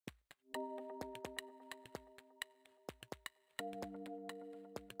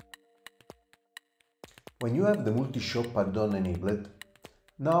When you have the multi-shop add-on enabled,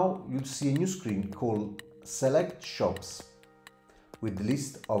 now you'll see a new screen called Select Shops with the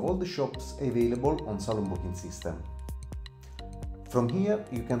list of all the shops available on Salon booking system. From here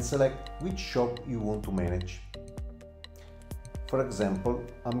you can select which shop you want to manage. For example,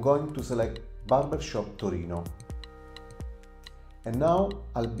 I'm going to select Barbershop Torino. And now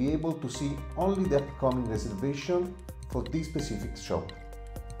I'll be able to see only the upcoming reservation for this specific shop,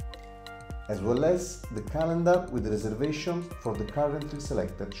 as well as the calendar with the reservations for the currently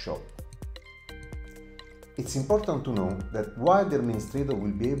selected shop. It's important to know that while the administrator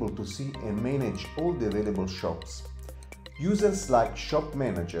will be able to see and manage all the available shops, users like Shop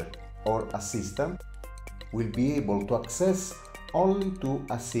Manager or Assistant will be able to access only to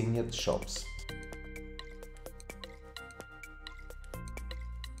assigned shops.